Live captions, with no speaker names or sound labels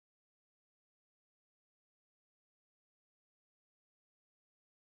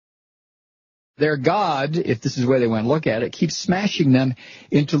their God, if this is the way they want to look at it, keeps smashing them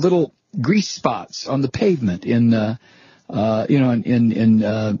into little grease spots on the pavement in Alabama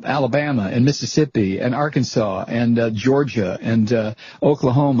and Mississippi and Arkansas and Georgia and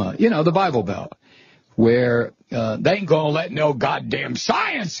Oklahoma, the Bible Belt, where they ain't going to let no goddamn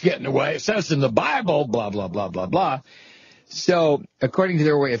science get in the way. It says in the Bible, blah, blah, blah, blah, blah. So according to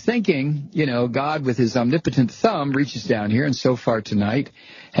their way of thinking, God with his omnipotent thumb reaches down here and so far tonight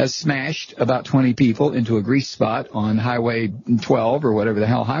has smashed about 20 people into a grease spot on Highway 12 or whatever the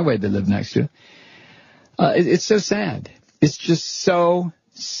hell highway they live next to. It's so sad. It's just so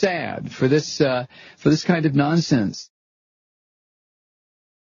sad for this kind of nonsense.